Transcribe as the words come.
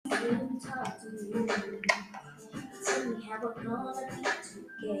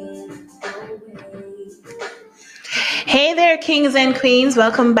Hey there, kings and queens.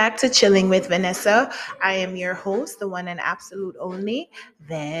 Welcome back to Chilling with Vanessa. I am your host, the one and absolute only,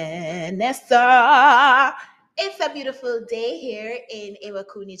 Vanessa. It's a beautiful day here in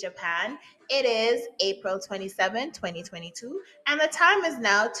Iwakuni, Japan. It is April 27, 2022, and the time is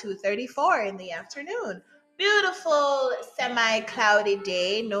now 2:34 in the afternoon. Beautiful semi-cloudy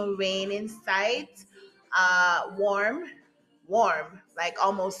day, no rain in sight. Warm, like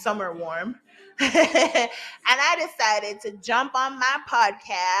almost summer warm. And I decided to jump on my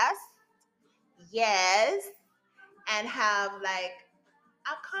podcast, yes, and have like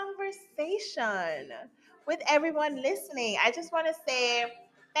a conversation with everyone listening. I just want to say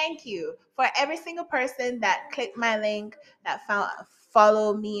thank you for every single person that clicked my link, that found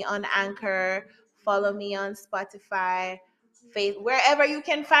follow me on Anchor, follow me on Spotify, wherever you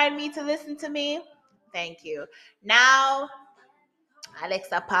can find me to listen to me. Thank you. Now,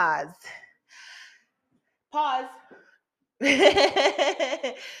 Alexa, pause. Pause.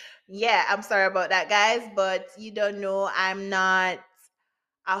 Yeah, I'm sorry about that, guys, but you don't know I'm not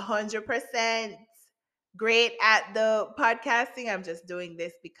 100% great at the podcasting. I'm just doing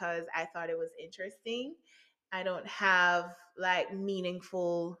this because I thought it was interesting. I don't have like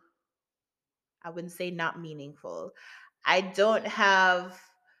meaningful, I wouldn't say not meaningful. I don't have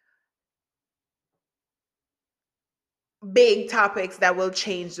big topics that will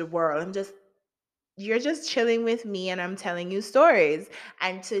change the world. You're just chilling with me and I'm telling you stories.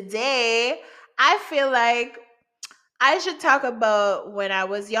 And today, I feel like I should talk about when I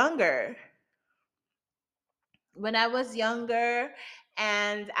was younger. When I was younger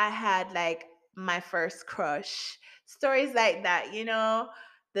and I had like my first crush. Stories like that,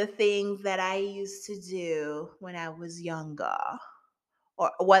 the things that I used to do when I was younger.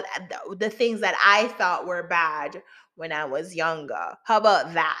 Or what the things that I thought were bad when I was younger. How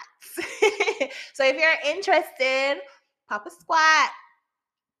about that? So if you're interested, pop a squat,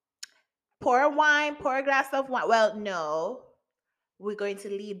 pour a glass of wine. Well, no, we're going to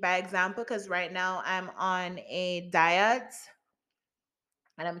lead by example because right now I'm on a diet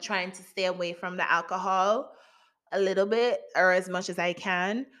and I'm trying to stay away from the alcohol a little bit or as much as I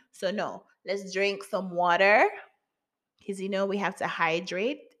can. So, no, let's drink some water because we have to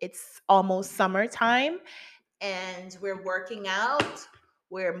hydrate. It's almost summertime and we're working out,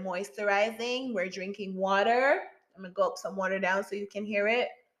 we're moisturizing, we're drinking water. I'm gonna gulp some water down so you can hear it.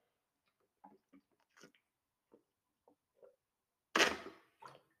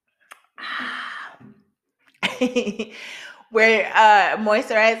 We're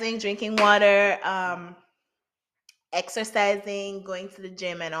moisturizing, drinking water, exercising, going to the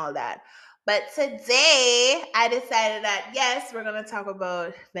gym, and all that. But today, I decided that yes, we're going to talk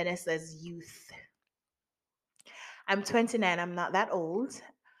about Vanessa's youth. I'm 29, I'm not that old.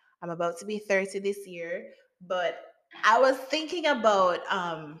 I'm about to be 30 this year. But I was thinking about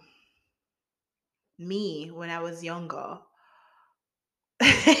me when I was younger.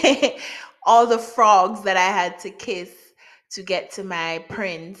 All the frogs that I had to kiss to get to my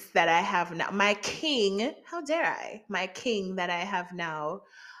prince that I have now. My king, how dare I? My king that I have now.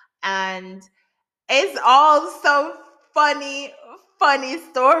 And it's all some funny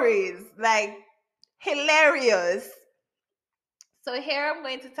stories, like hilarious. So here I'm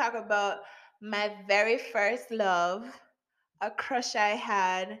going to talk about my very first love, a crush I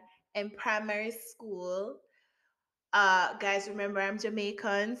had in primary school. Guys, remember I'm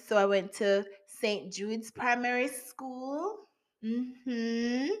Jamaican, so I went to St. Jude's Primary School.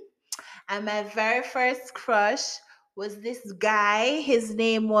 And my very first crush was this guy. His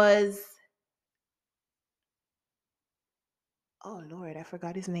name was, oh Lord, I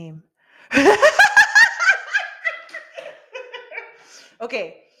forgot his name.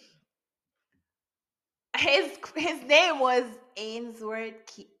 Okay, his name was Ainsworth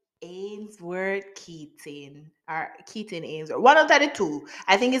Keaton, or Keaton Ainsworth. One of the two.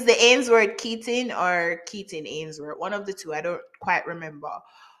 I think it's the Ainsworth Keaton or Keaton Ainsworth. One of the two. I don't quite remember.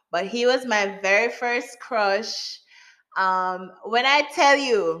 But he was my very first crush. When I tell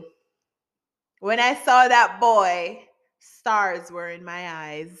you, when I saw that boy, stars were in my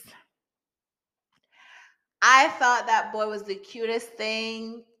eyes. I thought that boy was the cutest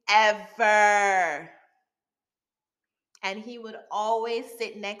thing ever. And he would always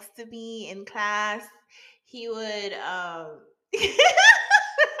sit next to me in class. He would I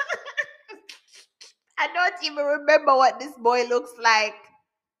don't even remember what this boy looks like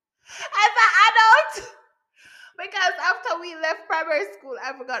as an adult. Because after we left primary school,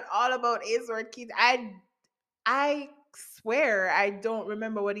 I forgot all about Israel kids. I swear I don't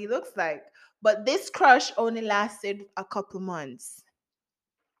remember what he looks like. But this crush only lasted a couple months.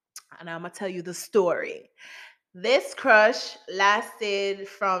 And I'm going to tell you the story. This crush lasted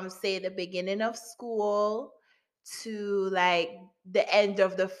from, say, the beginning of school to like the end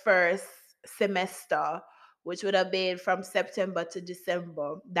of the first semester, which would have been from September to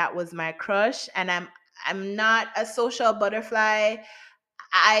December. That was my crush. And I'm not a social butterfly.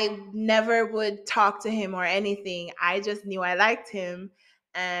 I never would talk to him or anything. I just knew I liked him.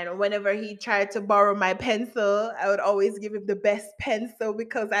 And whenever he tried to borrow my pencil, I would always give him the best pencil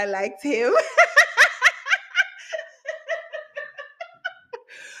because I liked him.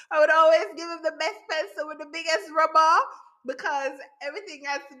 I would always give him the best pencil with the biggest rubber because everything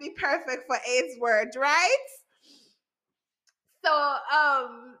has to be perfect for Ainsworth, right? So,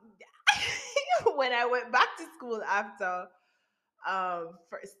 when I went back to school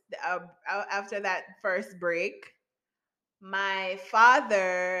first after that first break, my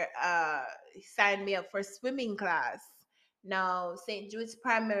father signed me up for swimming class. Now, St. Jude's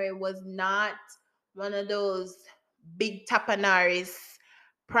Primary was not one of those big tapanaris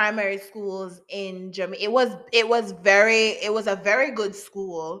primary schools in Germany. It was a very good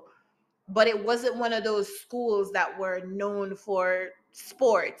school, but it wasn't one of those schools that were known for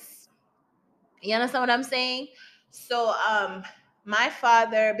sports. You understand what I'm saying? So my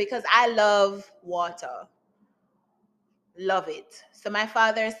father, because I love water, love it. So my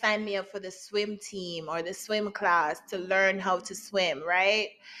father signed me up for the swim team or the swim class to learn how to swim, right?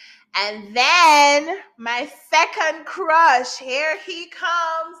 And then my second crush, here he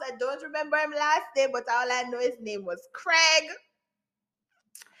comes. I don't remember him last name, but all I know his name was Craig.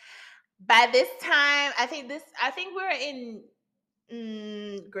 By this time, I think we were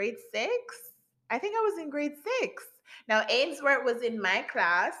in grade 6. I think I was in grade 6. Now Ainsworth was in my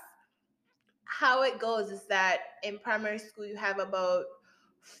class. How it goes is that in primary school you have about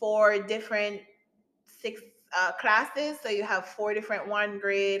 4 different six classes. So you have 4 different 1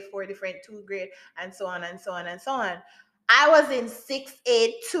 grade, 4 different 2 grade, and so on and so on and so on. I was in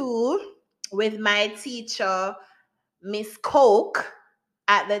 682 with my teacher, Miss Coke,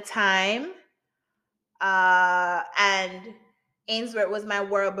 at the time. And Ainsworth was my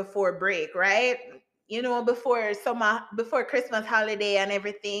world before break, right? You know, before summer, before Christmas holiday and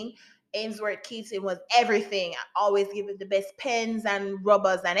everything, Ainsworth Keaton was everything. I always give him the best pens and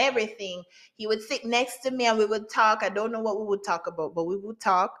rubbers and everything. He would sit next to me and we would talk. I don't know what we would talk about, but we would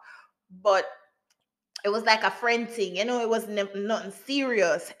talk. But it was like a friend thing, you know, it was nothing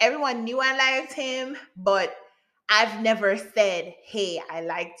serious. Everyone knew I liked him, but I've never said, hey, I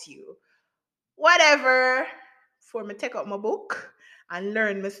liked you. Whatever. For me take out my book and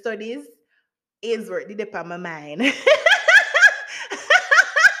learn my studies, Ainsworth did it on my mind.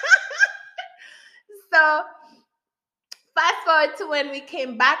 So fast forward to when we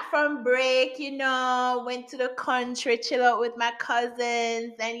came back from break, you know, went to the country, chill out with my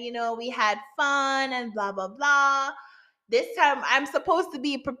cousins, and you know, we had fun and blah blah blah. This time I'm supposed to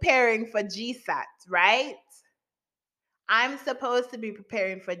be preparing for GSAT, right? I'm supposed to be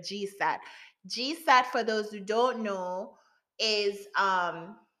preparing for GSAT. GSAT, for those who don't know, is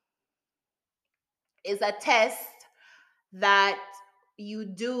a test that you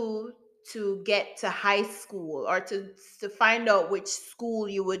do to get to high school or to find out which school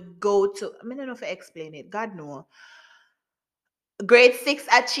you would go to. I mean, I don't know if I explain it. God no. Grade 6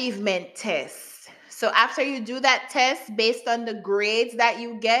 achievement test. So after you do that test, based on the grades that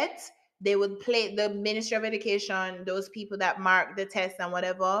you get, they would play the Ministry of Education, those people that mark the test and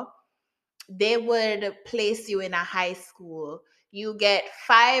whatever, they would place you in a high school. You get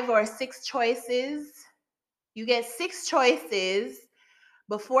 5 or 6 choices. You get 6 choices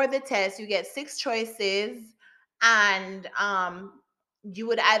before the test. You get 6 choices, and you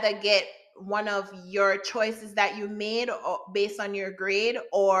would either get one of your choices that you made or based on your grade,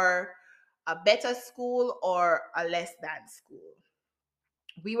 or a better school or a less than school.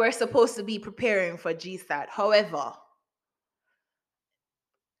 We were supposed to be preparing for GSAT. However,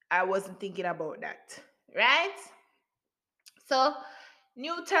 I wasn't thinking about that, right? So,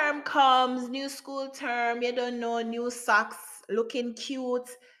 new term comes, new school term, you don't know, new socks, looking cute,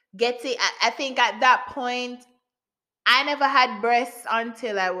 getting, I think at that point, I never had breasts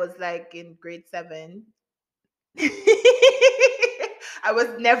until I was like in grade 7. I was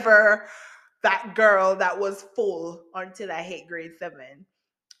never that girl that was full until I hit grade 7.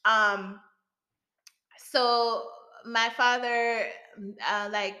 Um, so my father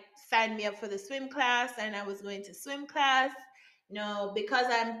like signed me up for the swim class, and I was going to swim class. You know, because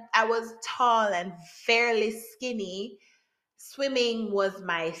I was tall and fairly skinny, swimming was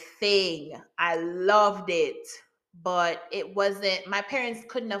my thing. I loved it. but it wasn't, my parents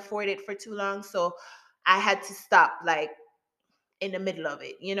couldn't afford it for too long, so I had to stop like in the middle of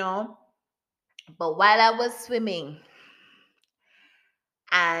it, you know. But while I was swimming,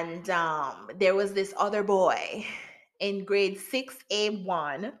 and there was this other boy in grade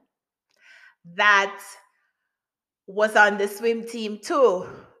 6A1 that was on the swim team too.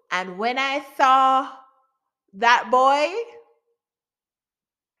 And when I saw that boy,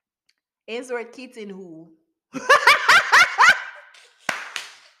 Ainsworth Keaton, who?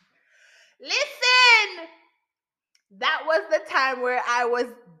 Listen, that was the time where I was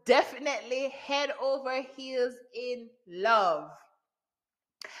definitely head over heels in love.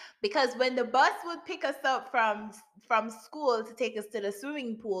 Because when the bus would pick us up from school to take us to the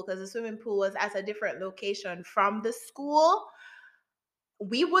swimming pool, because the swimming pool was at a different location from the school,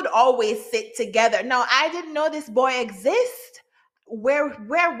 we would always sit together. Now, I didn't know this boy exist. Where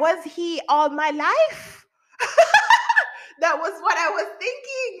was he all my life? That was what I was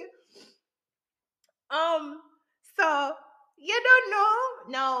thinking. Um, so you don't know.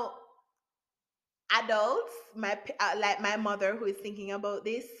 No, adults, like my mother who is thinking about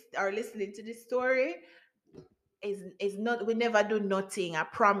this or listening to this story, is not, we never do nothing. I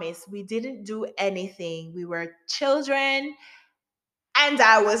promise. We didn't do anything. We were children, and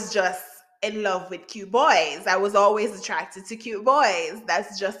I was just in love with cute boys. I was always attracted to cute boys.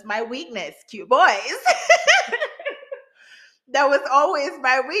 That's just my weakness, cute boys. That was always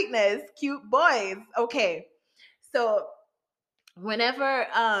my weakness, cute boys. Okay. So whenever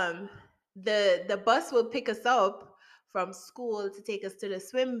the bus would pick us up from school to take us to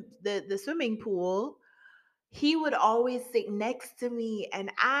the swimming pool, he would always sit next to me,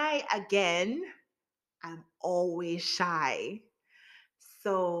 and I, again, I'm always shy.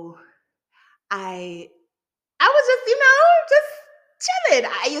 So I I was just, just chilling.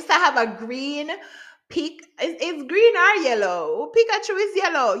 I used to have a green it's green or yellow. Pikachu is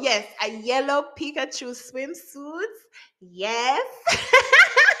yellow. Yes, a yellow Pikachu swimsuit. Yes.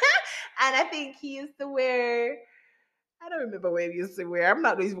 And I think he used to wear, I don't remember what he used to wear. I'm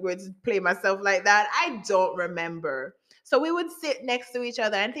not even going to play myself like that. I don't remember. So we would sit next to each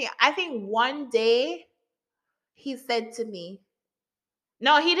other, and I think one day he said to me,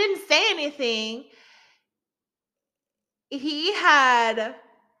 no, he didn't say anything. He had,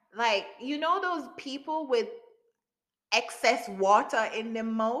 like, those people with excess water in their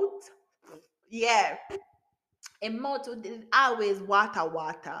mouth? Yeah, in mouth is always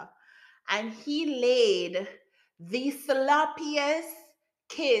water. And he laid the sloppiest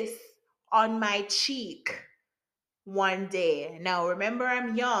kiss on my cheek one day. Now remember,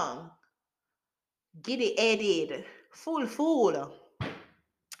 I'm young, giddy headed, fool.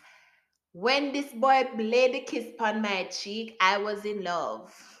 When this boy laid the kiss upon my cheek, I was in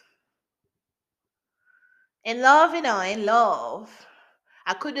love. In love, in love.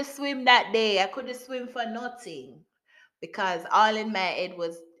 I couldn't swim that day. I couldn't swim for nothing because all in my head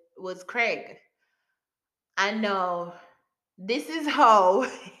was Craig. I know this is how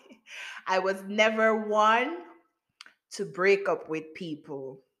I was never one to break up with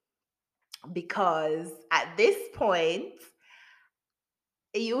people, because at this point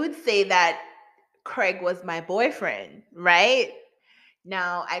you would say that Craig was my boyfriend, right?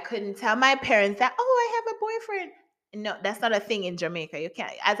 Now, I couldn't tell my parents that, oh, I have a boyfriend. No, that's not a thing in Jamaica. You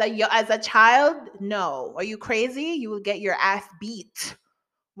can't. As a child, no. Are you crazy? You will get your ass beat.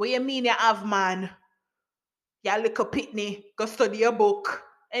 What you mean you have man? Ya little pitney. Go study a book.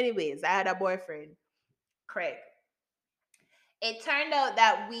 Anyways, I had a boyfriend, Craig. It turned out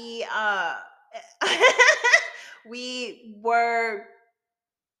that we were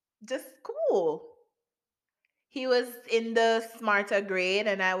just cool. He was in the smarter grade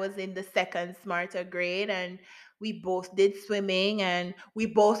and I was in the second smarter grade, and we both did swimming, and we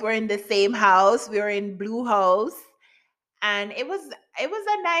both were in the same house. We were in Blue House, and it was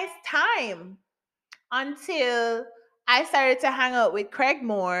a nice time until I started to hang out with Craig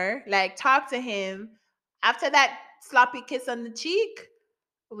more, like talk to him. After that sloppy kiss on the cheek,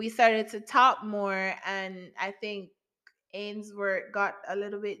 we started to talk more, and I think Ainsworth got a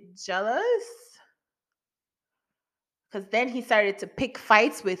little bit jealous, because then he started to pick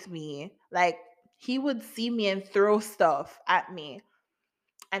fights with me. Like, he would see me and throw stuff at me.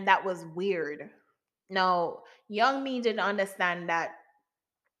 And that was weird. No, young me didn't understand that.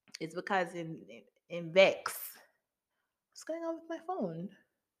 It's because in Vex. What's going on with my phone?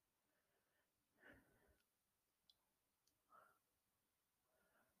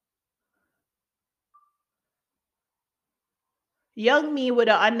 Young me would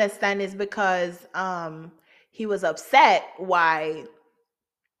understand is because he was upset why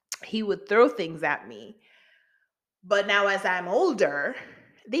he would throw things at me. But now, as I'm older,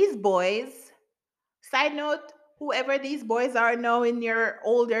 these boys, side note, whoever these boys are now in your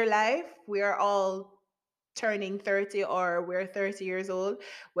older life, we are all turning 30 or we're 30 years old.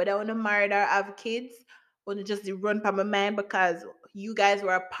 Whether I want to marry or have kids, want to just run by my mind because you guys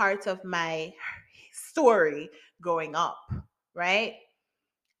were a part of my story growing up, right?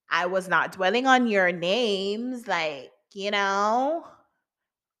 I was not dwelling on your names, like,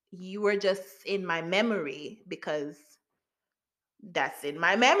 you were just in my memory because that's in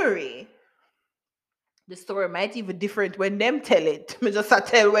my memory. The story might even different when them tell it. Me just a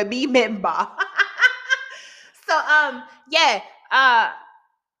tell we be member. So yeah, uh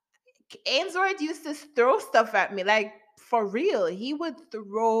Ainsworth used to throw stuff at me, like for real. He would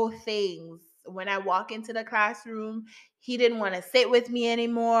throw things when I walk into the classroom. He didn't want to sit with me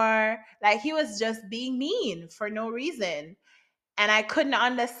anymore. Like he was just being mean for no reason. And I couldn't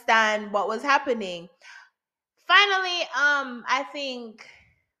understand what was happening. Finally, I think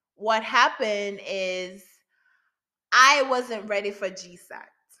what happened is I wasn't ready for GSAT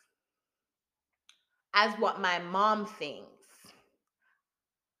as what my mom thinks.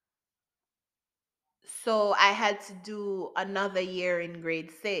 So I had to do another year in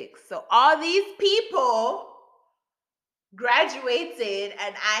grade 6. So all these people graduated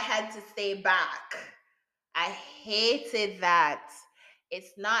and I had to stay back. I hated that.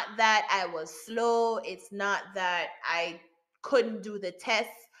 It's not that I was slow, it's not that I couldn't do the test.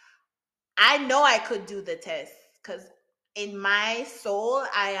 I know I could do the test because in my soul,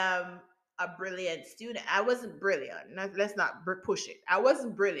 I am a brilliant student. I wasn't brilliant. Let's not push it. I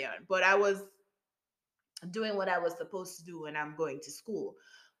wasn't brilliant, but I was doing what I was supposed to do when I'm going to school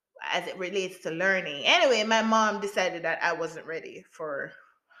as it relates to learning. Anyway, my mom decided that I wasn't ready for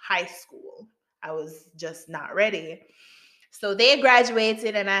high school. I was just not ready. So they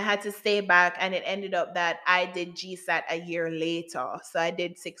graduated and I had to stay back, and it ended up that I did GSAT a year later. So I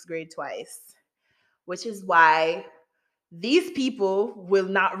did sixth grade twice, which is why these people will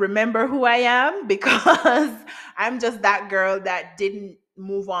not remember who I am because I'm just that girl that didn't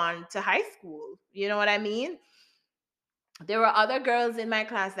move on to high school. You know what I mean? There were other girls in my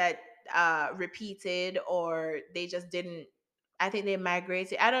class that repeated or they just didn't. I think they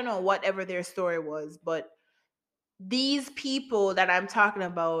migrated. I don't know, whatever their story was, but these people that I'm talking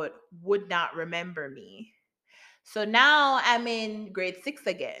about would not remember me. So now I'm in grade 6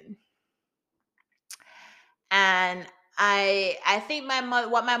 again. And I think my mother,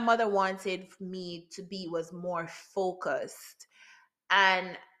 what my mother wanted me to be was more focused.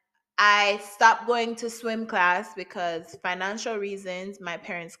 And I stopped going to swim class because financial reasons, my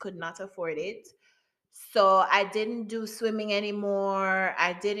parents could not afford it. So I didn't do swimming anymore.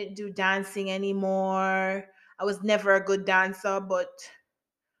 I didn't do dancing anymore. I was never a good dancer, but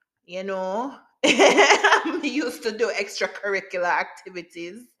you know, I'm used to do extracurricular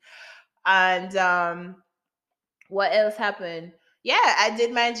activities. And what else happened? Yeah, I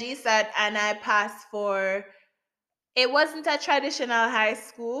did my GSAT and I passed for. It wasn't a traditional high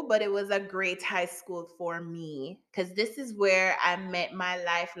school, but it was a great high school for me because this is where I met my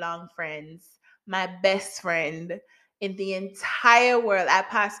lifelong friends, my best friend in the entire world. I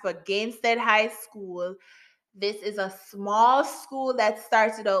passed for Gainstead High School. This is a small school that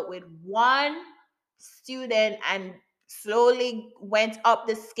started out with one student and slowly went up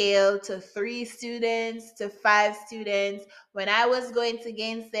the scale to 3 students, to 5 students. When I was going to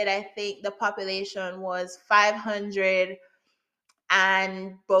Gainstead, I think the population was 500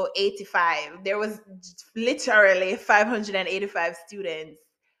 and about 85. There was literally 585 students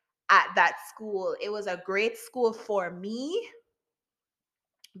at that school. It was a great school for me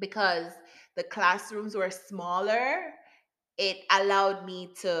because the classrooms were smaller. It allowed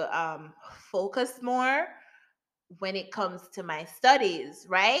me to focus more when it comes to my studies,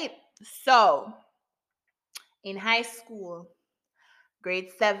 right? So in high school,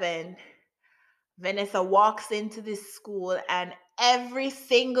 grade 7, Vanessa walks into this school, and every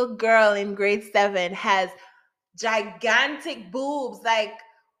single girl in grade 7 has gigantic boobs. Like,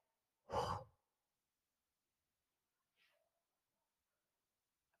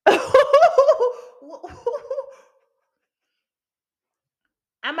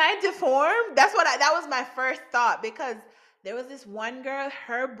 am I deformed? That was my first thought because there was this one girl,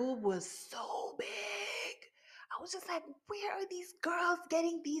 her boob was so big. I was just like, where are these girls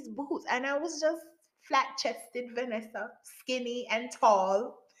getting these boobs? And I was just flat chested Vanessa, skinny and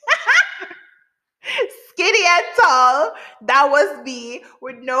tall. Skinny and tall. That was me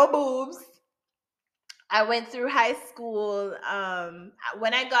with no boobs. I went through high school.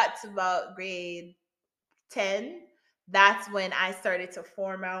 When I got to about grade 10, that's when I started to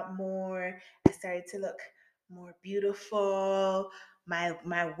form out more. I started to look more beautiful.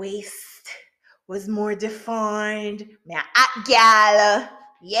 My waist was more defined. Me a hot gal.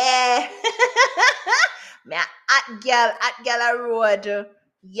 Yeah. Me a hot gal a road.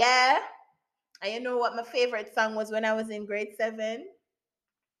 Yeah. And you know what my favorite song was when I was in grade seven?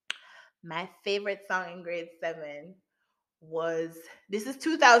 My favorite song in grade seven was, this is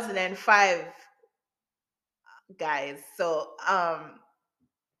 2005, guys. So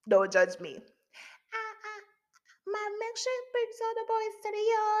don't judge me. My milkshake brings all the boys to the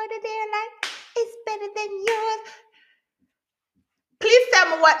yard and they're like, it's better than yours. Please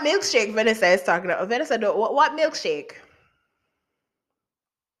tell me what milkshake Vanessa is talking about. Vanessa, what milkshake?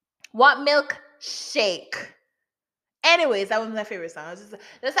 What milkshake? Anyways, that was my favorite song. It was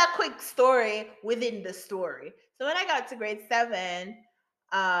just a quick story within the story. So when I got to grade seven,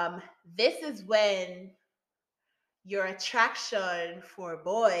 this is when your attraction for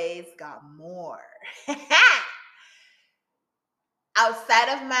boys got more. Outside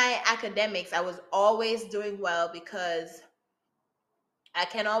of my academics, I was always doing well because I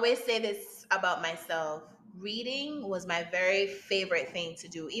can always say this about myself. Reading was my very favorite thing to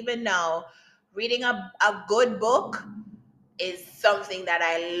do. Even now, reading a good book is something that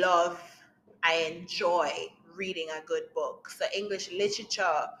I love. I enjoy reading a good book. So, English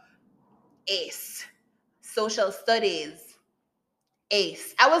literature, ace. Social studies,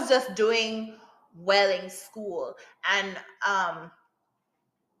 ace. I was just doing well in school. And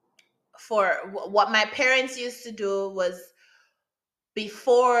what my parents used to do was,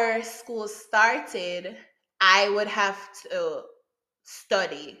 before school started, I would have to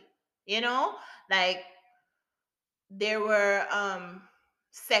study, you know? Like there were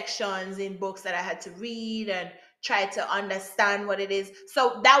sections in books that I had to read and try to understand what it is.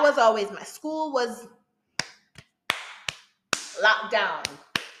 So that was always, my school was locked down.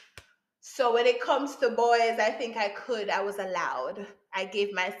 So when it comes to boys, I think I was allowed. I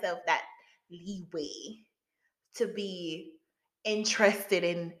gave myself that leeway to be interested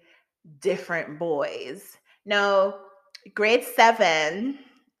in different boys. Now, grade seven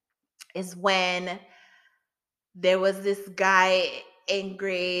is when there was this guy in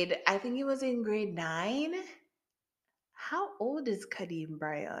grade, I think he was in grade nine. How old is Kadeem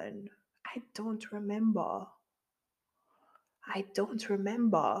Bryan? I don't remember. I don't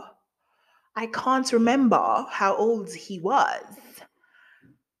remember. I can't remember how old he was.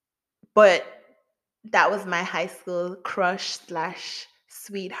 But that was my high school crush slash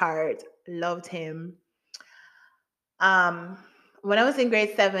sweetheart. Loved him. Um, when I was in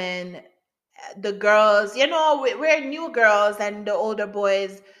grade seven, the girls, we're new girls, and the older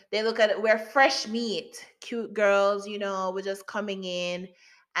boys, they look at it, we're fresh meat, cute girls, we're just coming in,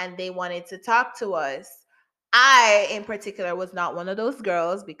 and they wanted to talk to us. I, in particular, was not one of those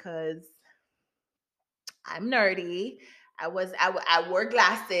girls because I'm nerdy. I wore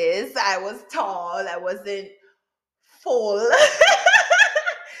glasses. I was tall. I wasn't full.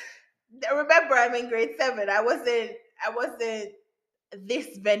 Remember, I'm in grade seven. I wasn't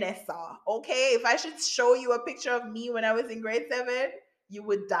this Vanessa. Okay, if I should show you a picture of me when I was in grade seven, you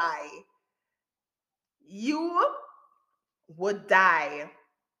would die. You would die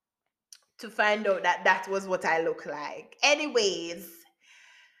to find out that that was what I look like. Anyways,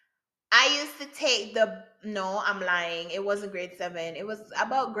 I used to take the, no, I'm lying. It wasn't grade seven. It was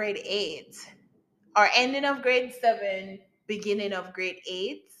about grade eight, or ending of grade seven, beginning of grade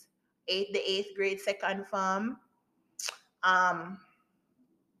eight, the eighth grade second form. Um,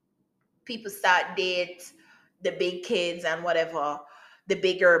 People start date the big kids and whatever, the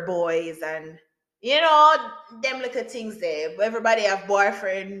bigger boys, and them little things there. Everybody have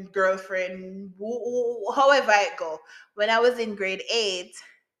boyfriend, girlfriend, however it go. When I was in grade eight,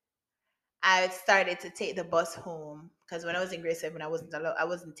 I started to take the bus home because when I was in grade seven, I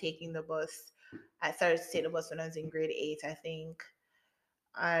wasn't taking the bus. I started to take the bus when I was in grade eight, I think.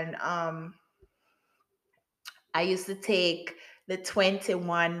 And I used to take the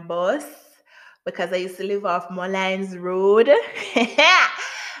 21 bus because I used to live off Moulins Road.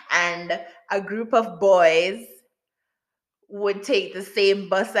 And a group of boys would take the same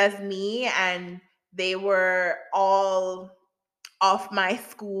bus as me, and they were all off my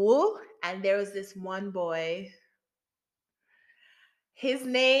school. And there was this one boy, his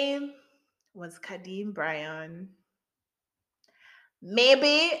name was Kadeem Bryan.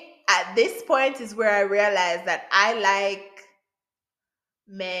 Maybe at this point is where I realized that I like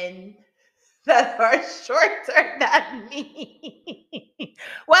men that are shorter than me.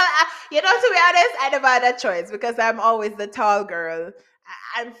 Well, to be honest, I never had a choice because I'm always the tall girl.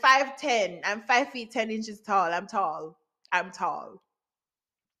 I'm 5'10". I'm 5 feet 10 inches tall. I'm tall. I'm tall.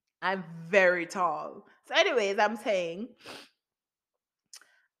 I'm very tall. So, anyways, I'm saying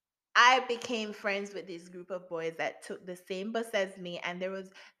I became friends with this group of boys that took the same bus as me, and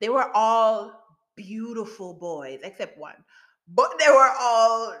they were all beautiful boys, except one. But they were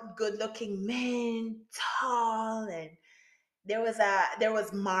all good looking men, tall, and there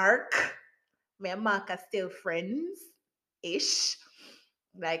was Mark. Me and Mark are still friends ish.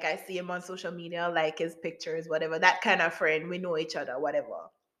 Like I see him on social media, like his pictures, whatever. That kind of friend. We know each other, whatever.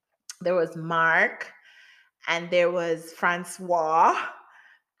 There was Mark and there was Francois.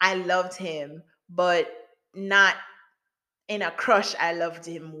 I loved him, but not in a crush. I loved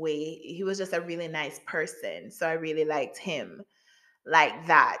him way. He was just a really nice person. So I really liked him like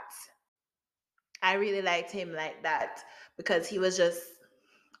that. I really liked him like that because he was just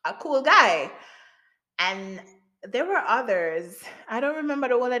a cool guy. And there were others. I don't remember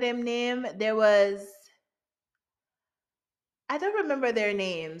the one of them name. I don't remember their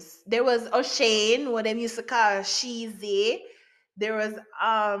names. There was O'Shane, what them used to call Sheezy. There was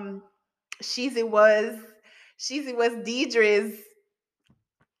Sheezy was Sheezy was Deidre's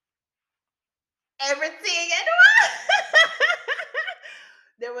everything and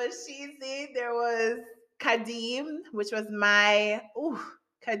there was Sheezy, there was Kadeem, which was my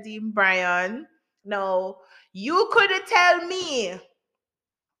Kadeem Bryan. No, you couldn't tell me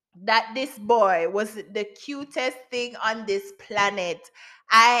that this boy was the cutest thing on this planet.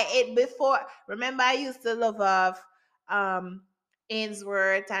 I it before remember I used to love of um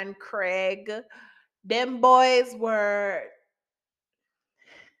Ainsworth and Craig. Them boys were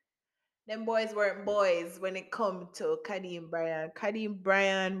them boys weren't boys when it come to Kadeem Bryan. Kadeem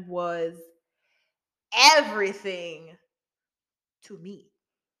Bryan was everything to me.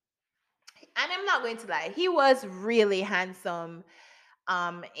 And I'm not going to lie, he was really handsome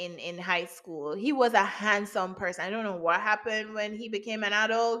in high school. He was a handsome person. I don't know what happened when he became an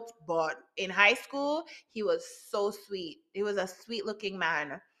adult, but in high school, he was so sweet. He was a sweet looking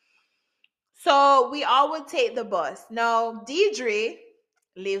man. So we all would take the bus. Now, Deidre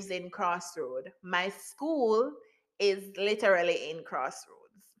lives in Crossroad. My school is literally in Crossroads.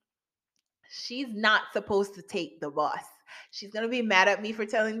 She's not supposed to take the bus. She's going to be mad at me for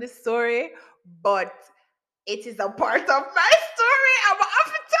telling this story, but it is a part of my story. I'm off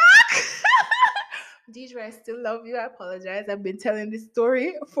to talk. Deidre, I still love you. I apologize. I've been telling this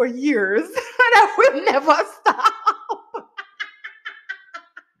story for years and I will never stop.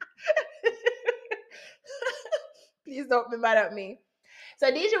 Please don't be mad at me.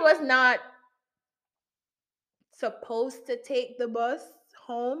 So Deidre was not supposed to take the bus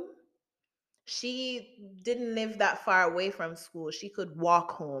home. She didn't live that far away from school. She could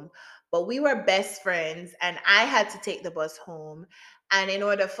walk home. But we were best friends and I had to take the bus home. And in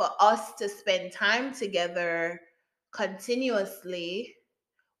order for us to spend time together continuously,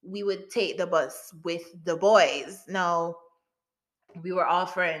 we would take the bus with the boys. Now, we were all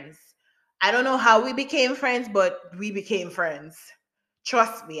friends. I don't know how we became friends, but we became friends.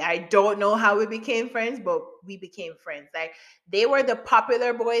 Trust me, I don't know how we became friends, but we became friends. Like they were the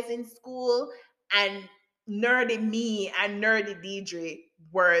popular boys in school, and nerdy me and nerdy Deidre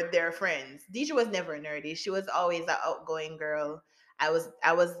were their friends. Deidre was never nerdy. She was always an outgoing girl. I was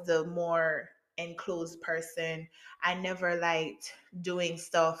the more enclosed person. I never liked doing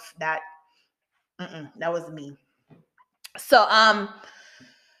stuff that was me. So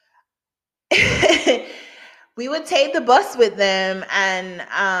we would take the bus with them, and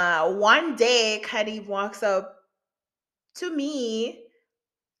one day Kadeem walks up to me.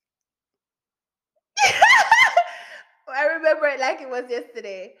 I remember it like it was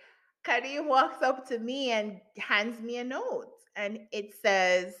yesterday. Kadeem walks up to me and hands me a note, and it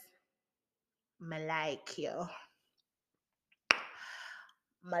says, "Malaikio,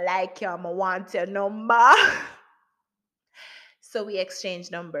 Malaikio, I want your number." So we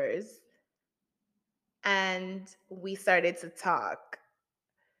exchanged numbers, and we started to talk.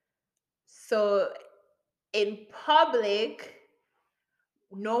 So in public,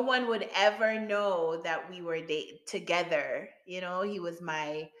 no one would ever know that we were together. You know, he was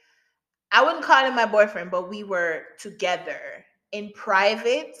I wouldn't call him my boyfriend, but we were together in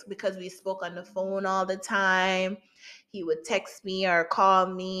private because we spoke on the phone all the time. He would text me or call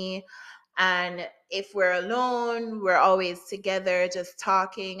me. And if we're alone, we're always together, just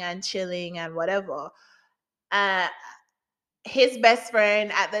talking and chilling and whatever. Uh, his best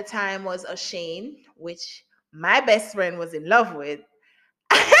friend at the time was O'Shane, which my best friend was in love with.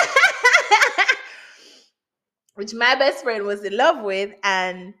 Which my best friend was in love with.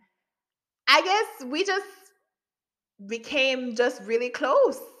 And I guess we just became just really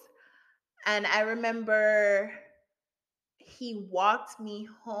close. And I remember He walked me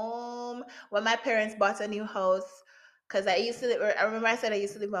home when my parents bought a new house. Cause I used to live, I remember I said I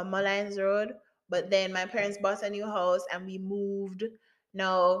used to live on Mullines Road, but then my parents bought a new house and we moved.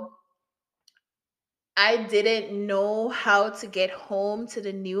 No, I didn't know how to get home to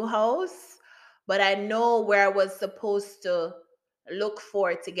the new house, but I know where I was supposed to look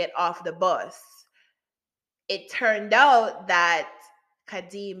for to get off the bus. It turned out that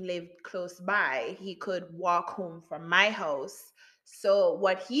Kadim lived close by. He could walk home from my house. So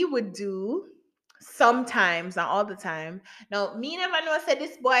what he would do sometimes, not all the time. Now, me never know said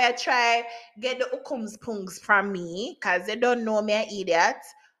this boy I try get the ukums pungs from me because they don't know me an idiot.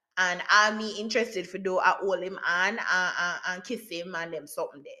 And I'm me interested for do I hold him and kiss him and them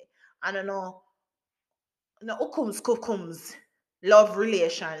something there. I don't know. No ukums kukums love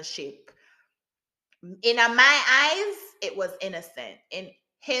relationship in my eyes, it was innocent. In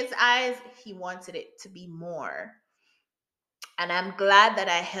his eyes, he wanted it to be more. And I'm glad that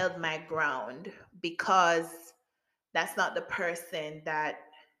I held my ground because that's not the person that,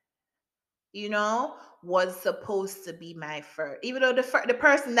 you know, was supposed to be my first. Even though the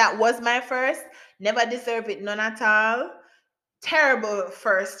person that was my first never deserved it, none at all. Terrible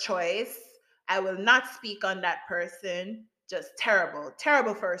first choice. I will not speak on that person. Just terrible,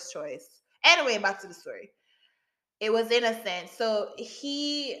 terrible first choice. Anyway, back to the story. It was innocent. So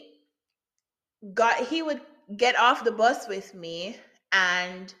he would get off the bus with me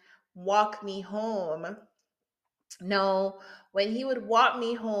and walk me home. No, when he would walk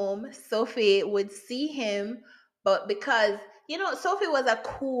me home, Sophie would see him, but because Sophie was a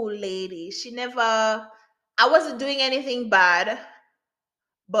cool lady. She never I wasn't doing anything bad,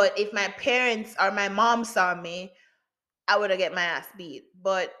 but if my parents or my mom saw me, I would have get my ass beat.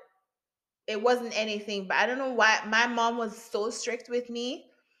 But it wasn't anything, but I don't know why my mom was so strict with me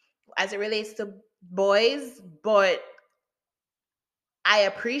as it relates to boys, but I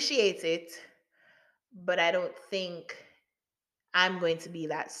appreciate it, but I don't think I'm going to be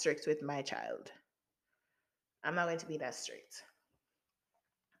that strict with my child. I'm not going to be that strict.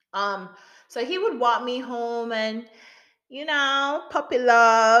 Um, so he would walk me home and puppy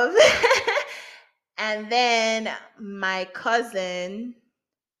love. And then my cousin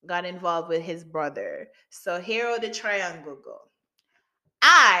got involved with his brother. So here the triangle go.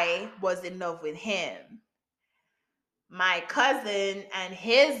 I was in love with him. My cousin and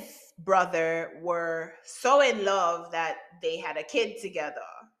his brother were so in love that they had a kid together.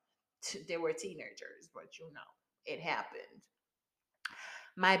 They were teenagers, but it happened.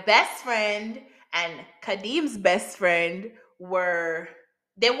 My best friend and Kadim's best friend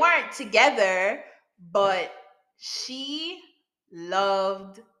they weren't together, but she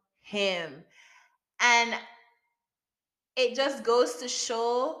loved him. And it just goes to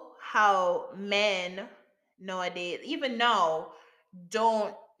show how men nowadays, even now,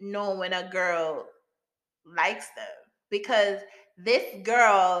 don't know when a girl likes them because this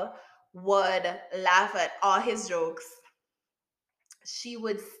girl would laugh at all his jokes. She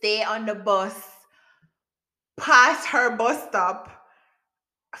would stay on the bus past her bus stop.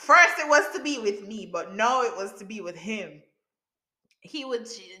 First, it was to be with me, but now it was to be with him. She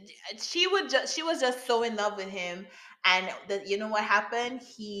was just so in love with him, and you know what happened?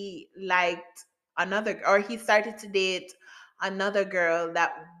 He liked another, or he started to date another girl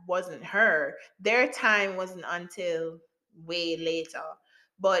that wasn't her. Their time wasn't until way later,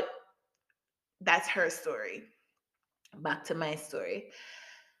 but that's her story. Back to my story.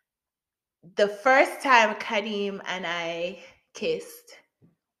 The first time Kadim and I kissed,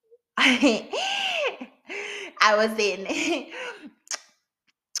 I was in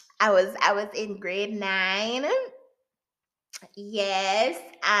I was in grade 9. Yes,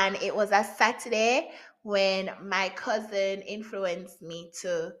 and it was a Saturday when my cousin influenced me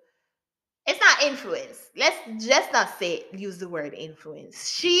to. It's not influence. Let's just not say use the word influence.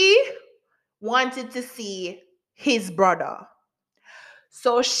 She wanted to see his brother.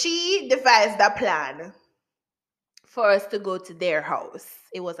 So she devised a plan for us to go to their house.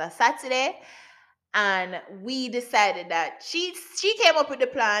 It was a Saturday and we decided that she came up with the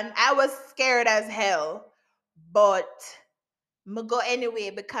plan. I was scared as hell, but me go anyway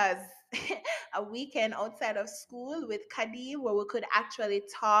because a weekend outside of school with Kadim where we could actually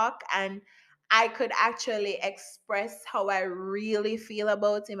talk and I could actually express how I really feel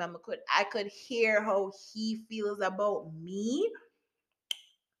about him and I could hear how he feels about me.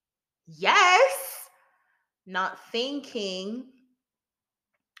 Yes, not thinking.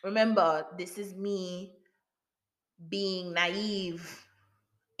 Remember, this is me being naive,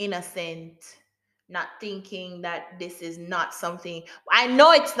 innocent, not thinking that this is not something. I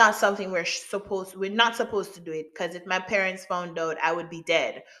know it's not something we're not supposed to do it, because if my parents found out, I would be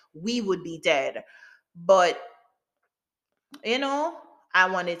dead. We would be dead. But you know, I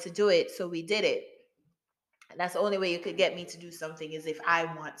wanted to do it, so we did it. That's the only way you could get me to do something, is if I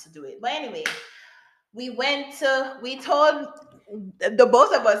want to do it. But anyway, we told the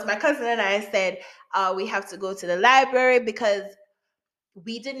both of us, my cousin and I, said we have to go to the library because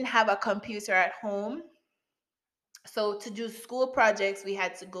we didn't have a computer at home. So to do school projects, we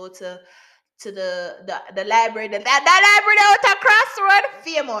had to go to the library. That library out across the road,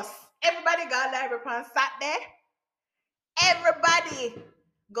 famous. Everybody got a library on Saturday. Everybody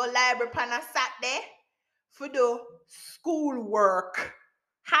go library on a Saturday for the school work.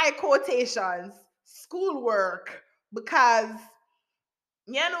 High quotations, school work, because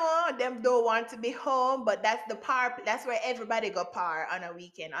them don't want to be home, but that's the par. That's where everybody go par on a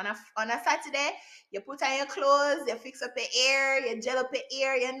weekend. On a Saturday, you put on your clothes, you fix up your hair, you gel up your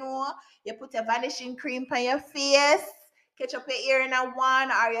hair. You put a vanishing cream on your face, catch up your hair in a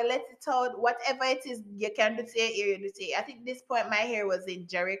one, or you let it out. Whatever it is, you can do to your hair. You do to your. I think this point my hair was in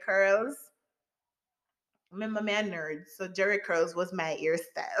Jerry curls. Remember me a nerd, so Jerry curls was my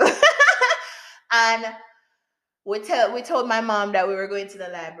hairstyle. And we told my mom that we were going to the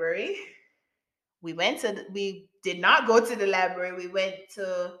library. We did not go to the library. We went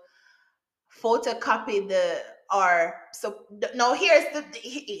to photocopy the or so no here's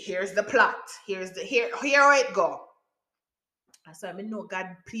the plot. Here how it go. So I mean, no,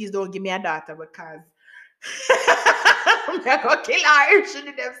 God, please don't give me a daughter, because I'm gonna kill her if she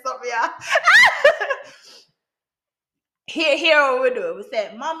did them something. Yeah. Here what we do. We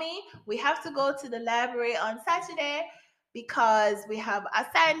said, Mommy, we have to go to the library on Saturday because we have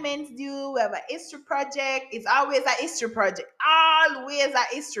assignments due. We have a history project. It's always a history project. Always a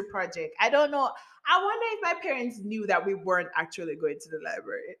history project. I don't know. I wonder if my parents knew that we weren't actually going to the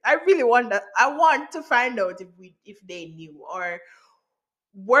library. I really wonder. I want to find out if they knew, or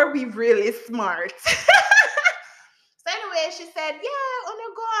were we really smart? So anyway, she said, "Yeah,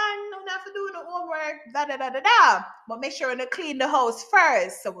 wanna go on, don't have to do no homework, da da da da da. But make sure to clean the house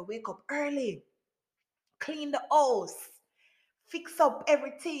first." So we wake up early, clean the house, fix up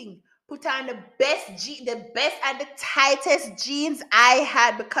everything, put on the best and the tightest jeans I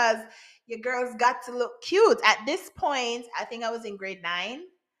had, because your girls got to look cute. At this point, I think I was in grade 9.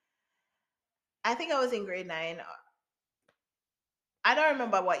 I think I was in grade 9. I don't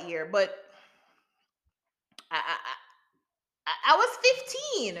remember what year, but I was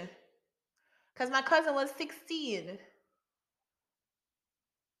 15 because my cousin was 16.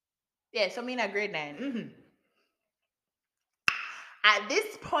 Yeah, so me in a grade 9. At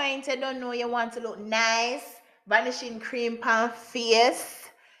this point, I don't know, you want to look nice, vanishing cream pan face,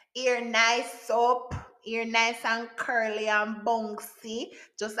 ear nice up, ear nice and curly and bouncy,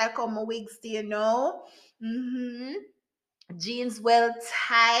 just like how my wigs do, Mm-hmm. Jeans well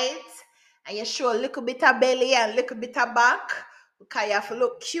tight, and you show a little bit of belly and a little bit of back, because you have to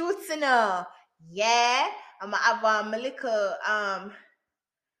look cute. Yeah, I'm gonna have a little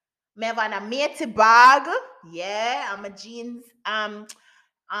me have a matey bag. Yeah, I'm a jeans. What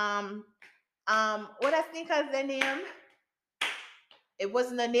are sneakers the name? It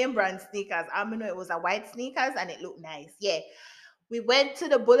wasn't a name brand sneakers. I know it was a white sneakers and it looked nice. Yeah. We went to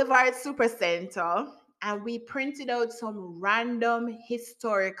the Boulevard Super Center and we printed out some random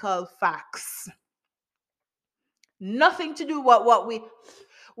historical facts. Nothing to do with what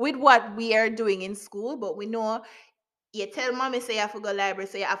we are doing in school, but we know you tell mommy say you have to go library,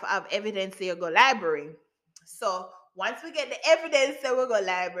 so you have to have evidence say you go library. So once we get the evidence that we go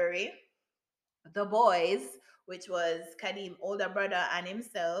library, the boys, which was Kadim older brother and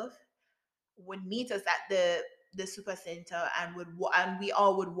himself, would meet us at the super center, and we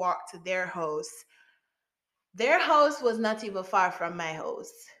all would walk to their house. Their house was not even far from my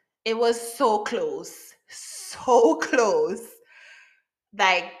house. It was so close, so close.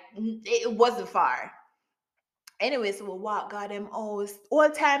 Like it wasn't far. Anyway, so we walk got them all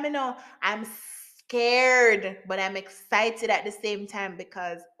time, I'm scared, but I'm excited at the same time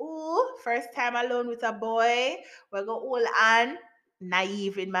because first time alone with a boy. We're gonna hold on,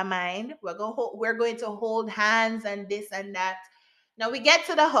 naive in my mind. We're going to hold hands and this and that. Now we get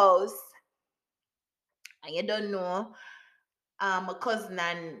to the house, and you don't know, a cousin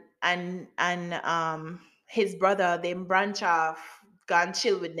and his brother, they branch off, gone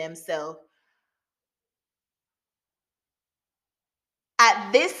chill with themselves.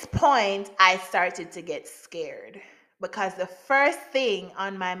 At this point, I started to get scared because the first thing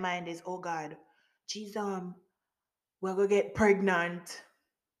on my mind is, oh God, geez, we're gonna get pregnant.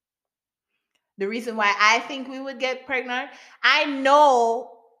 The reason why I think we would get pregnant, I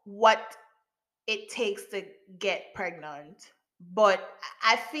know what it takes to get pregnant. But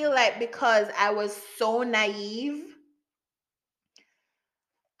I feel like because I was so naive,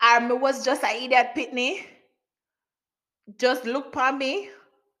 I was just a idiot pitney. Just look for me,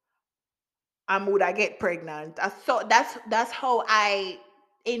 I would I get pregnant. I thought that's how I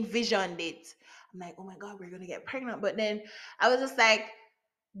envisioned it. I'm like, oh my god, we're gonna get pregnant. But then I was just like,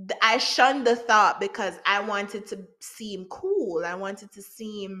 I shunned the thought because I wanted to seem cool. I wanted to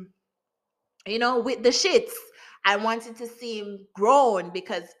seem, with the shits. I wanted to seem grown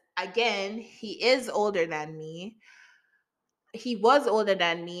because again, he is older than me. He was older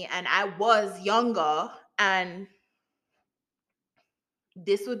than me and I was younger, and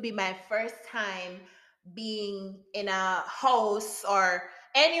this would be my first time being in a house or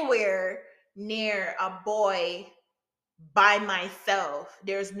anywhere near a boy by myself.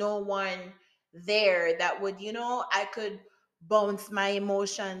 There's no one there that would, I could bounce my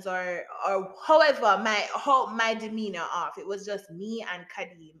emotions or however my demeanor off. It was just me and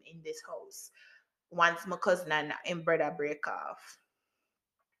Kadim in this house once my cousin and brother break off.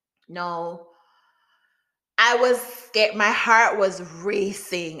 No, I was scared. My heart was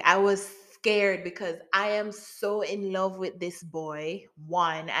racing. I was scared because I am so in love with this boy.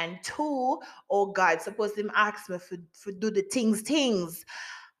 One and two, oh God, suppose him ask me for do the things.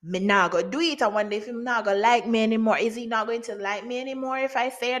 Me not gonna do it. I wonder if him not gonna like me anymore. Is he not going to like me anymore if I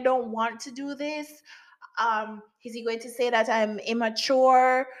say I don't want to do this? Is he going to say that I'm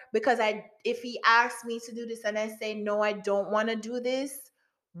immature because I if he asks me to do this and I say no, I don't want to do this?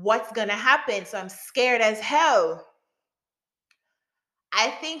 What's gonna happen? So I'm scared as hell. I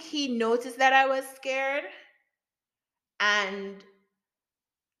think he noticed that I was scared and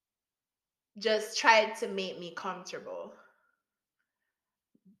just tried to make me comfortable.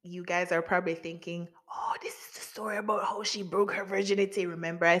 You guys are probably thinking, oh, this is the story about how she broke her virginity.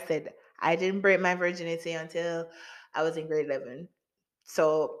 Remember, I said I didn't break my virginity until I was in grade 11.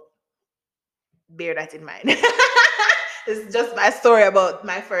 So bear that in mind. This is just my story about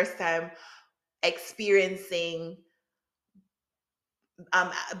my first time experiencing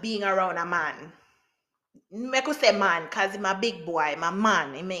being around a man. I could say man, because he's a big boy, my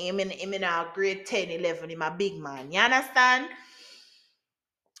man. Him in a grade 10, 11, he's a big man. You understand?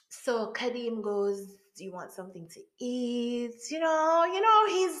 So Kadim goes, do you want something to eat?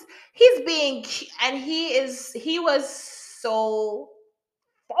 He's being and he was so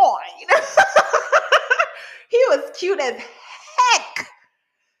fine. He was cute as heck.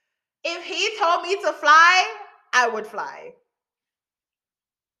 If he told me to fly, I would fly.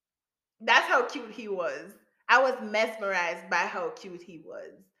 That's how cute he was. I was mesmerized by how cute he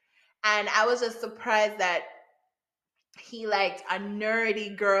was. And I was just surprised that he liked a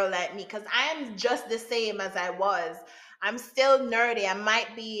nerdy girl like me because I am just the same as I was. I'm still nerdy. I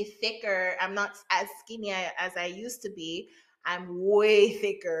might be thicker. I'm not as skinny as I used to be. I'm way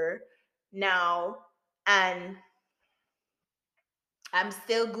thicker now. And I'm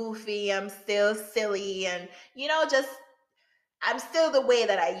still goofy. I'm still silly. And, just I'm still the way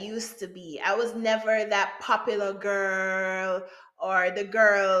that I used to be. I was never that popular girl or the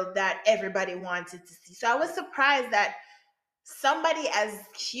girl that everybody wanted to see. So I was surprised that somebody as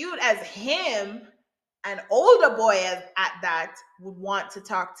cute as him, an older boy at that, would want to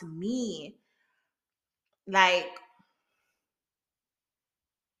talk to me. Like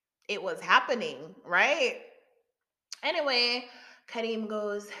it was happening, right? Anyway, Karim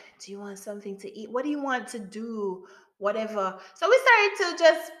goes, do you want something to eat? What do you want to do? Whatever. So we started to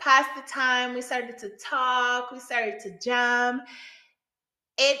just pass the time. We started to talk. We started to jam.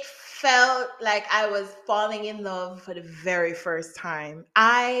 It felt like I was falling in love for the very first time.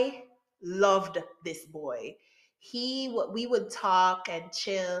 I loved this boy. We would talk and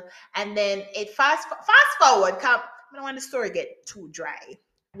chill, and then it fast forward. I don't want the story get too dry,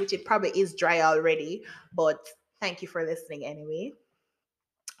 which it probably is dry already. But thank you for listening anyway.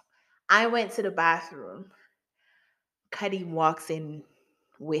 I went to the bathroom. Kadim walks in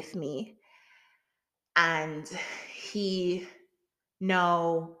with me, and he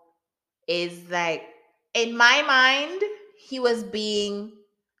now is like, in my mind, he was being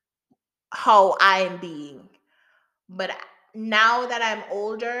how I am being. But now that I'm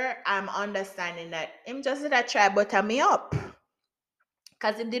older, I'm understanding that him just did a try butter me up.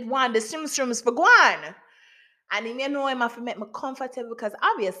 Because he did want the shrooms for guan. And him, him have to make me comfortable because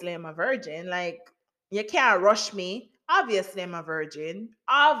obviously I'm a virgin. Like, you can't rush me. Obviously, I'm a virgin.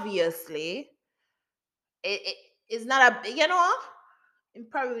 Obviously. It's not a,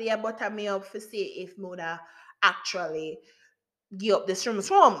 probably a butter me up to see if Muda actually give up the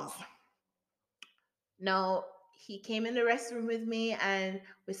shrooms. No, he came in the restroom with me and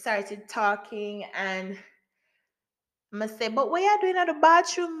we started talking and I say, but what you doing at the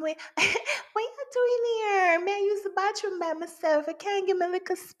bathroom? What you doing here? May I use the bathroom by myself? I can't give me a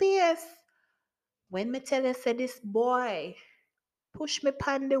little space. When me tell you, say this boy push me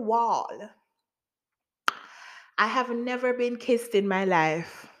pan the wall. I have never been kissed in my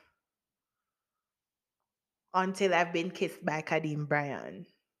life until I've been kissed by Kadeem Bryan.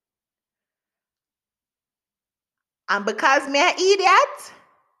 And because me an idiot,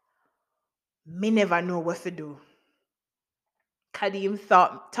 me never know what to do. Kadeem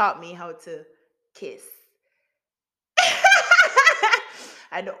taught me how to kiss.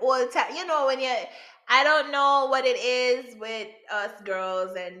 And the old time, when I don't know what it is with us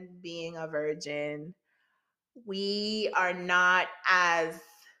girls and being a virgin. We are not as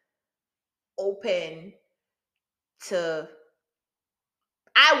open to,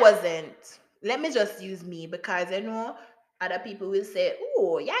 I wasn't. Let me just use me because other people will say,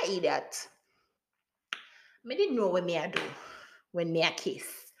 oh, yeah, idiot. Me didn't know what me I do when me I kiss.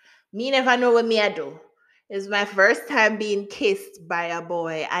 Me never know what me I do. It's my first time being kissed by a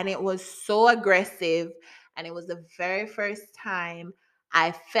boy, and it was so aggressive. And it was the very first time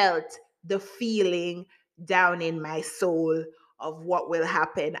I felt the feeling down in my soul of what will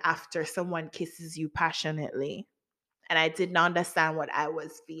happen after someone kisses you passionately. And I did not understand what I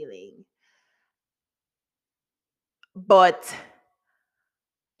was feeling. But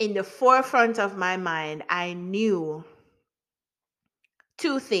in the forefront of my mind, I knew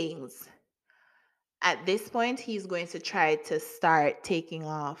two things. At this point, he's going to try to start taking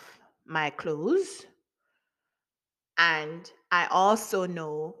off my clothes. And I also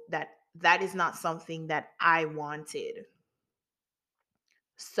know that that is not something that I wanted.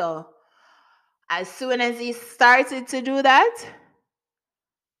 So, as soon as he started to do that,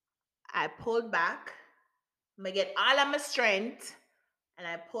 I pulled back. I get all of my strength. And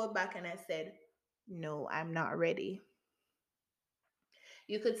I pulled back and I said, no, I'm not ready.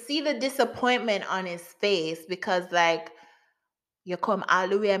 You could see the disappointment on his face because, like, you come all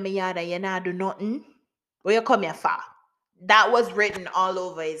the way in my yard and you not do nothing. Where you come here for? That was written all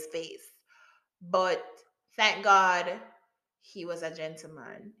over his face. But thank God he was a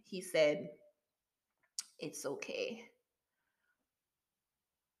gentleman. He said, it's okay.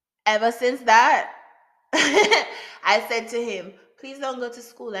 Ever since that, I said to him, please don't go to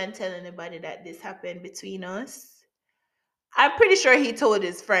school and tell anybody that this happened between us. I'm pretty sure he told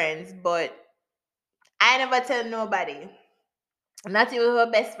his friends, but I never tell nobody. Not even her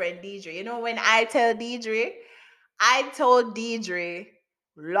best friend Deidre. When I tell Deidre, I told Deidre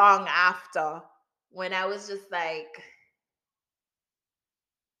long after when I was just like,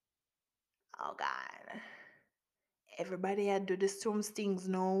 oh God, everybody had do the storm stings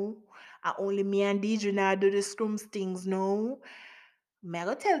now. And only me and Deidre now do the storm stings now. Me I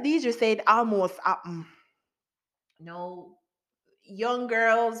go tell Deidre said almost happened. No, young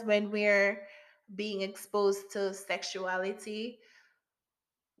girls when we're being exposed to sexuality,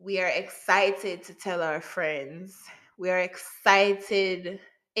 we are excited to tell our friends. We are excited.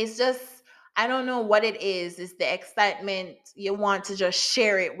 It's just, I don't know what it is. It's the excitement. You want to just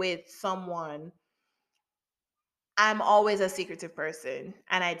share it with someone. I'm always a secretive person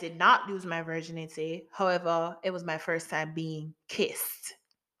and I did not lose my virginity. However, it was my first time being kissed.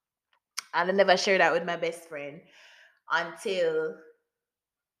 And I never shared that with my best friend until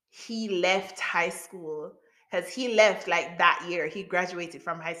he left high school. Because he left like that year. He graduated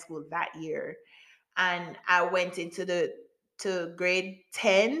from high school that year. And I went into the to grade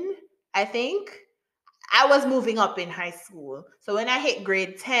 10, I think. I was moving up in high school. So when I hit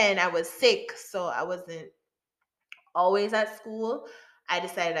grade 10, I was sick, so I wasn't always at school. I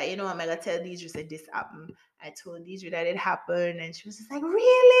decided that, I'm gonna tell Deidre said this happened. I told Deidre that it happened, and she was just like,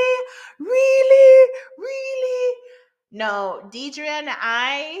 really? Really? Really? No, Deidre and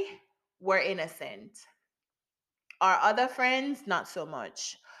I were innocent. Our other friends, not so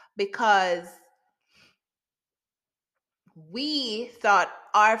much. Because we thought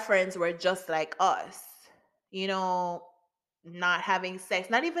our friends were just like us, you know, not having sex,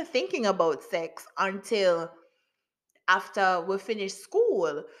 not even thinking about sex until after we finished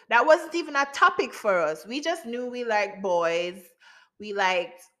school. That wasn't even a topic for us. We just knew we liked boys, we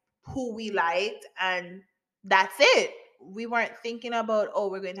liked who we liked, and that's it. We weren't thinking about, oh,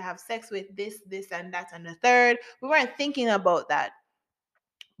 we're going to have sex with this, and that, and the third. We weren't thinking about that.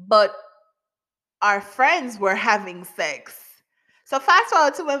 But our friends were having sex. So fast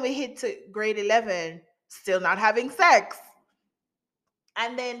forward to when we hit to grade 11, still not having sex.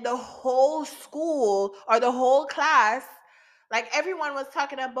 And then the whole school or the whole class, like everyone was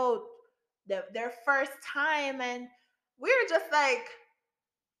talking about their first time, and we were just like,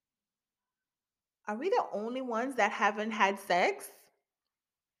 are we the only ones that haven't had sex?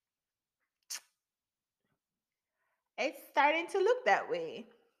 It's starting to look that way.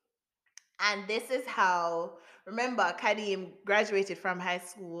 And this is how, remember, Kadim graduated from high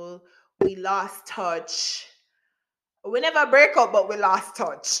school. We lost touch. We never break up, but we lost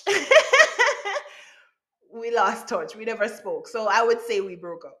touch. We lost touch. We never spoke. So I would say we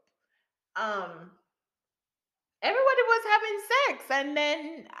broke up. Um, Everybody was having sex, and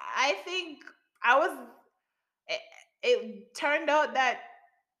then I think I was. It, it turned out that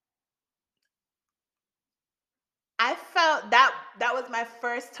I felt that that was my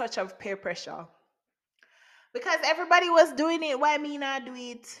first touch of peer pressure because everybody was doing it. Why me not do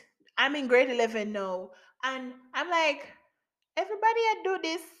it? I'm in grade 11 now, and I'm like, everybody I do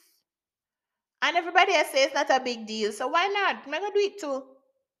this, and everybody I say it's not a big deal. So why not? I'm gonna do it too.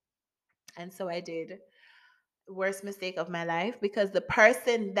 And so I did. Worst mistake of my life because the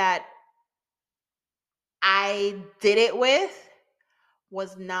person that I did it with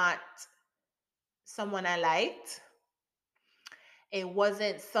was not someone I liked. It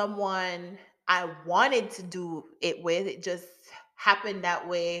wasn't someone I wanted to do it with. It just happened that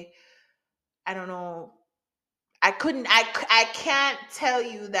way. I don't know. I can't tell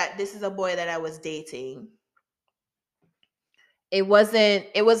you that this is a boy that I was dating. It wasn't,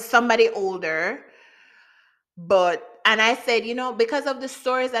 it was somebody older. But, and I said, because of the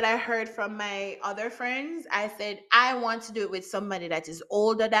stories that I heard from my other friends, I said, I want to do it with somebody that is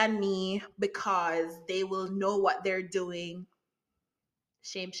older than me because they will know what they're doing.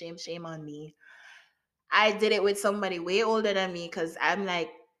 Shame, shame, shame on me. I did it with somebody way older than me because I'm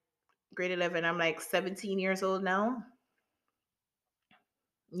like grade 11, I'm like 17 years old now.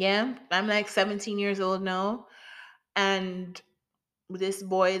 Yeah, I'm like 17 years old now. And this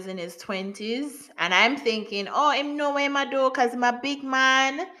boy is in his 20s. And I'm thinking, oh, him know what him I do because I'm a big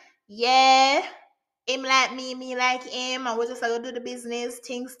man. Yeah. Him like me like him. I was just going to do the business,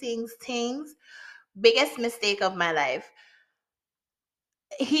 things, things, things. Biggest mistake of my life.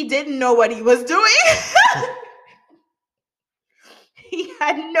 He didn't know what he was doing. He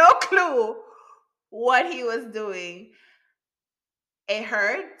had no clue what he was doing. It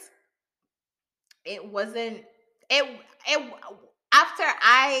hurt. It wasn't it After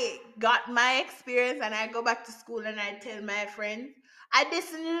I got my experience and I go back to school and I tell my friends, I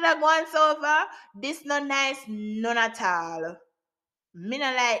this not once over, this not nice, none at all. Me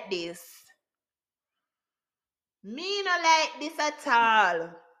not like this. Me not like this at all.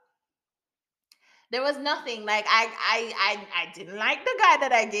 There was nothing like I didn't like the guy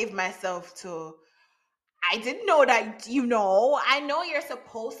that I gave myself to. I didn't know that, I know you're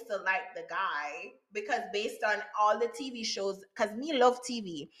supposed to like the guy because based on all the TV shows, because me love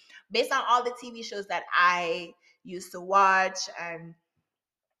TV, based on all the TV shows that I used to watch and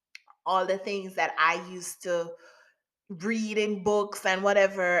all the things that I used to read in books and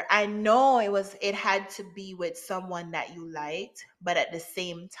whatever, I know it had to be with someone that you liked, but at the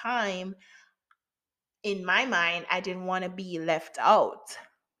same time, in my mind, I didn't want to be left out.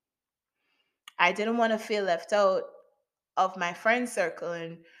 I didn't want to feel left out of my friend circle,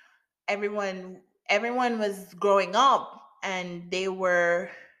 and everyone was growing up and they were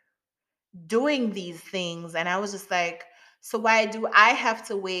doing these things, and I was just like, so why do I have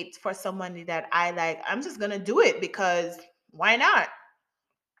to wait for somebody that I like? I'm just going to do it because why not?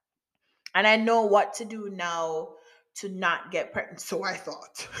 And I know what to do now to not get pregnant, so I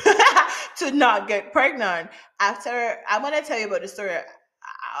thought. To not get pregnant. After, I'm going to tell you about the story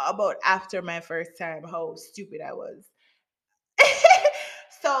about after my first time, how stupid I was.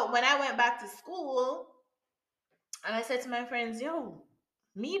 So when I went back to school, and I said to my friends, yo,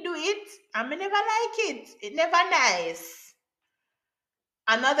 me do it. I may never like it. It never nice.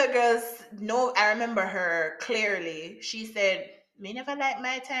 Another girl's, no, I remember her clearly. She said, me never like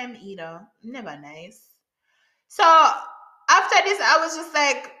my time either. Never nice. So after this, I was just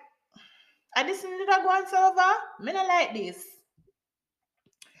like, I just need to go on over. Me not like this.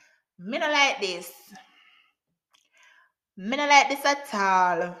 Me not like this. Me not like this at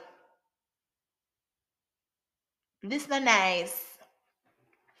all. This not nice.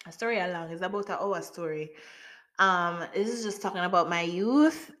 A story along is about an hour story. This is just talking about my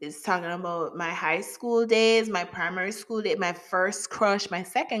youth. It's talking about my high school days, my primary school day, my first crush, my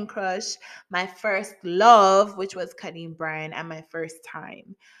second crush, my first love, which was Kadeem Bryan, and my first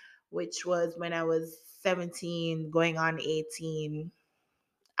time, which was when I was 17, going on 18.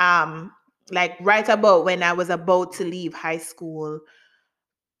 Um, like right about when I was about to leave high school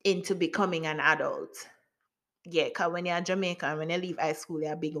into becoming an adult. Yeah, because when you're Jamaican, when you leave high school,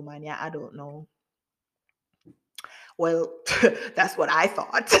 you're a big woman, you're adult now. Well, that's what I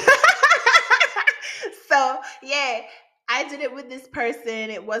thought. So yeah, I did it with this person.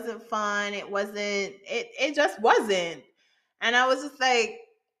 It wasn't fun. It just wasn't. And I was just like,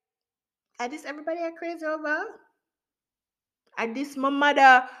 I this everybody I crazy over. I this my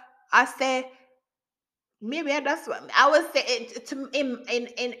mother. I say maybe that's what I was saying to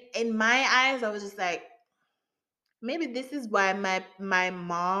in my eyes. I was just like, maybe this is why my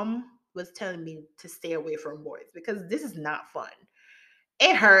mom was telling me to stay away from boys because this is not fun.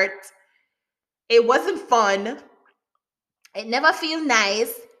 It hurt. It wasn't fun. It never feel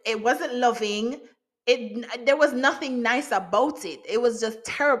nice. It wasn't loving. It there was nothing nice about it. It was just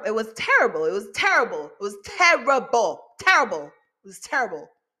terrible. It was terrible. It was terrible. It was terrible. Terrible. It was terrible.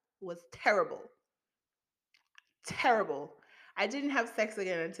 It was terrible. Terrible. I didn't have sex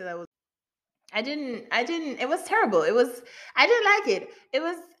again until I didn't it was terrible. I didn't like it. It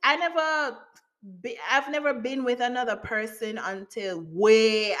was I never I've never been with another person until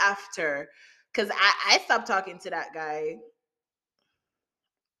way after cuz I stopped talking to that guy.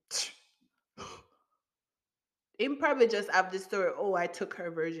 Him probably just have the story, oh, I took her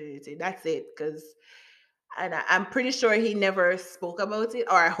virginity. That's it. I'm pretty sure he never spoke about it,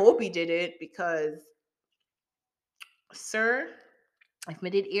 or I hope he did it because, sir, if me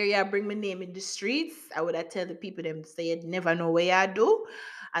did hear ya bring my name in the streets, I would have tell the people them say you never know where you do.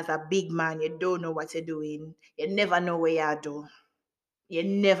 As a big man, you don't know what you're doing. You never know where you do. You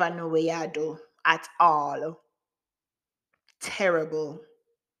never know where you do at all. Terrible.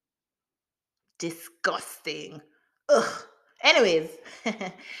 Disgusting. Ugh. Anyways,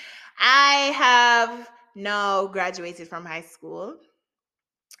 I have now graduated from high school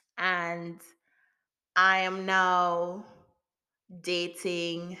and I am now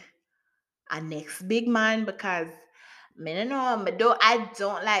dating a next big man because me no know, I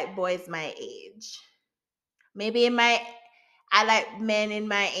don't like boys my age. Maybe in my I like men in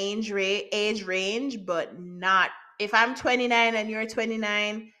my age range, but not if I'm 29 and you're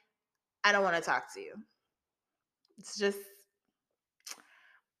 29, I don't want to talk to you. It's just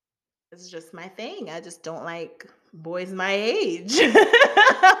it's just my thing. I just don't like boys my age.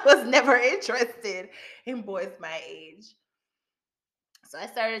 I was never interested in boys my age. So I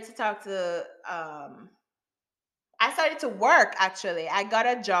started to work actually. I got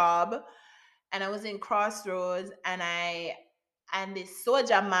a job and I was in Crossroads and this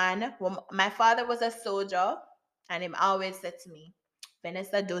soldier man, well, my father was a soldier and him always said to me,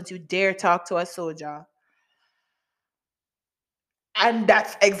 Vanessa, don't you dare talk to a soldier. And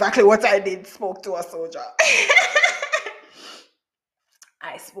that's exactly what I did, spoke to a soldier.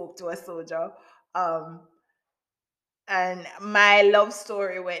 I spoke to a soldier. Um, and my love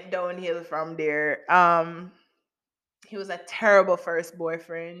story went downhill from there. He was a terrible first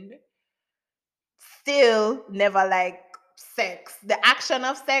boyfriend. Still never like sex. The action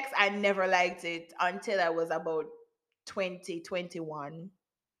of sex, I never liked it until I was about 2021.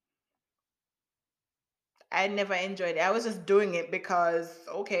 I never enjoyed it. I was just doing it because,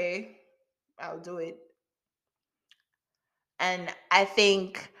 okay, I'll do it. And I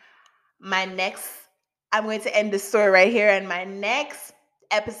think my next, I'm going to end the story right here. And my next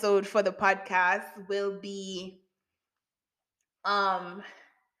episode for the podcast will be um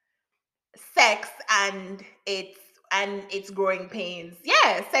sex and its growing pains.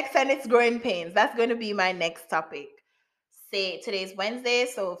 Yeah, sex and its growing pains. That's going to be my next topic. Say today's Wednesday,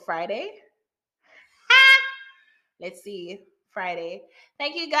 so Friday. Let's see, Friday.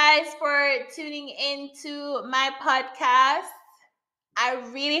 Thank you guys for tuning into my podcast. I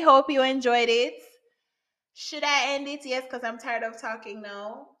really hope you enjoyed it. Should I end it? Yes, because I'm tired of talking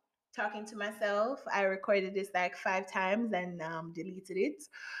now. Talking to myself. I recorded this like 5 times and deleted it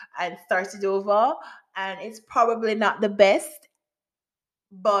and started over. And it's probably not the best,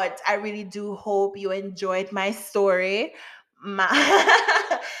 but I really do hope you enjoyed my story. My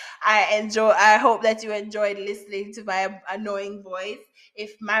I hope that you enjoyed listening to my annoying voice.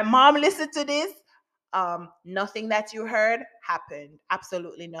 If my mom listened to this, nothing that you heard happened.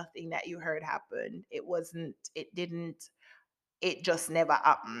 Absolutely nothing that you heard happened. It didn't, it just never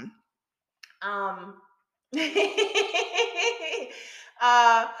happened. Um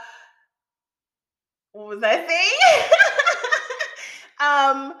uh what was I saying?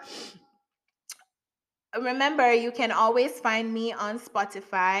 Remember, you can always find me on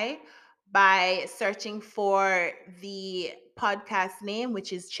Spotify by searching for the podcast name,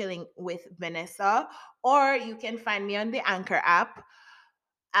 which is Chilling with Vanessa, or you can find me on the Anchor app.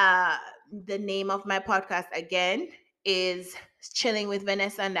 Uh, the name of my podcast again is Chilling with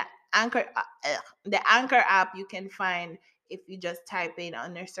Vanessa, the Anchor app you can find if you just type in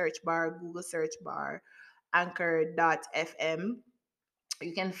on your search bar, Google search bar, anchor.fm.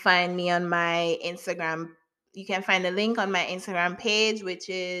 You can find me on my Instagram. You can find the link on my Instagram page, which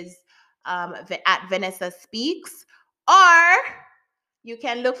is at Vanessa Speaks, or you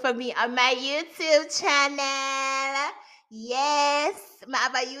can look for me on my YouTube channel. Yes, I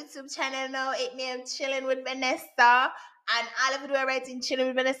have a YouTube channel now. It named Chilling with Vanessa. And all of you who are writing Chilling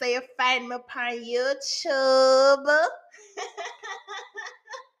with Vanessa, you find me on YouTube.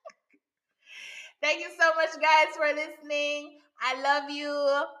 Thank you so much, guys, for listening. I love you.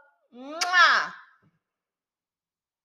 Mwah.